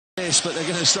this, but they're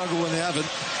going to struggle when they haven't.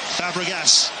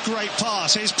 Fabregas, great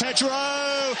pass. Here's Pedro.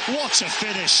 What a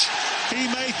finish. He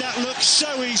made that look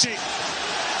so easy.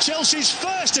 Chelsea's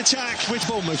first attack with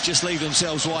Bournemouth just leave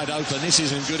themselves wide open. This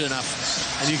isn't good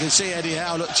enough. And you can see Eddie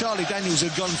Howe. Look, Charlie Daniels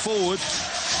had gone forward,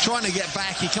 trying to get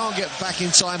back. He can't get back in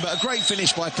time, but a great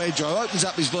finish by Pedro. Opens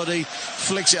up his body,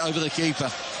 flicks it over the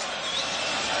keeper.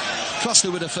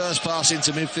 Costa with the first pass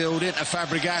into midfield, into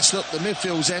Fabregas. Look, the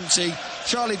midfield's empty.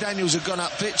 Charlie Daniels had gone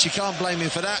up pitch. You can't blame him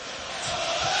for that.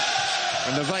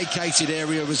 And the vacated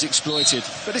area was exploited.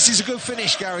 But this is a good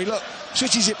finish, Gary. Look,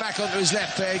 switches it back onto his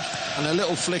left peg, and a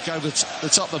little flick over the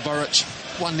top of Burridge.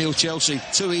 1-0 Chelsea.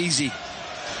 Too easy.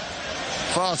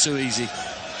 Far too easy.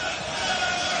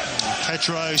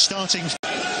 Pedro starting.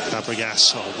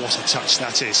 Fabregas. Oh, what a touch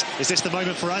that is. Is this the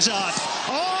moment for Hazard?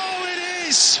 Oh, it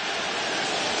is!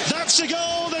 That's a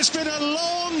goal. There's been a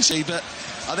long... But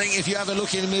I think if you have a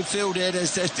look in the midfield here,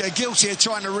 they're guilty of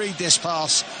trying to read this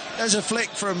pass. There's a flick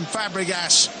from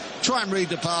Fabregas. Try and read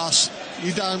the pass.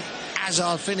 You don't.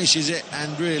 Hazard finishes it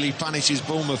and really punishes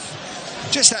Bournemouth.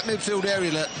 Just that midfield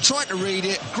area, look, tried to read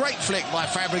it. Great flick by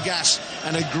Fabregas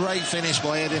and a great finish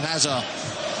by Eden Hazard.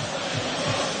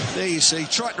 There you see,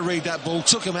 tried to read that ball,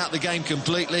 took him out of the game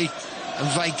completely and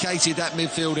vacated that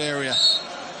midfield area.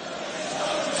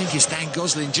 I think it's Dan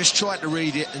Gosling just tried to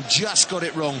read it and just got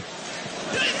it wrong.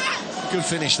 Good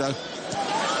finish, though.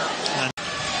 And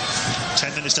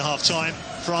 10 minutes to half-time.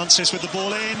 Francis with the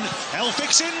ball in.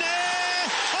 Elphic's in there!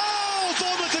 Oh,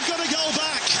 Bournemouth have got a goal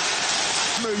back!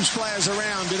 Moves players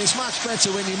around, and it's much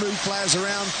better when you move players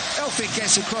around. Elphick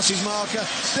gets across his marker,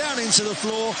 down into the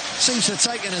floor. Seems to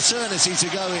take an eternity to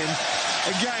go in.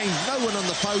 Again, no one on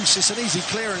the post. It's an easy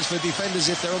clearance for defenders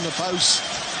if they're on the post.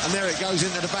 And there it goes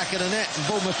into the back of the net, and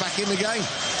Bournemouth back in the game.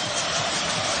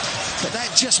 But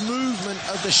that just movement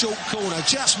of the short corner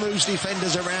just moves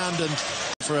defenders around and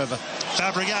forever.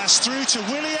 Fabregas through to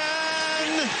Willian.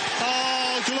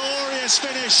 Oh, glorious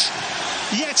finish.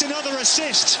 Yet another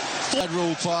assist.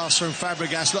 Rule pass from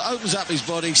Fabregas. Look, opens up his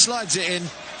body, slides it in.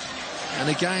 And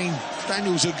again,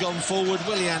 Daniels had gone forward.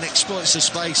 Willian exploits the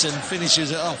space and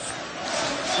finishes it off.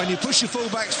 When you push your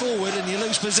fullbacks forward and you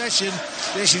lose possession,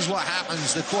 this is what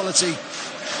happens. The quality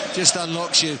just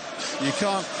unlocks you. You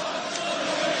can't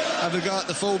have a go at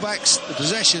the fullbacks. The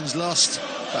possession's lost,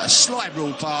 but a slide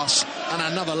rule pass and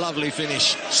another lovely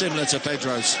finish, similar to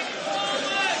Pedro's.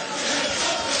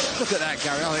 Look at that,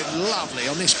 Gary. Oh, it's lovely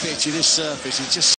on this pitch, in this surface. It's just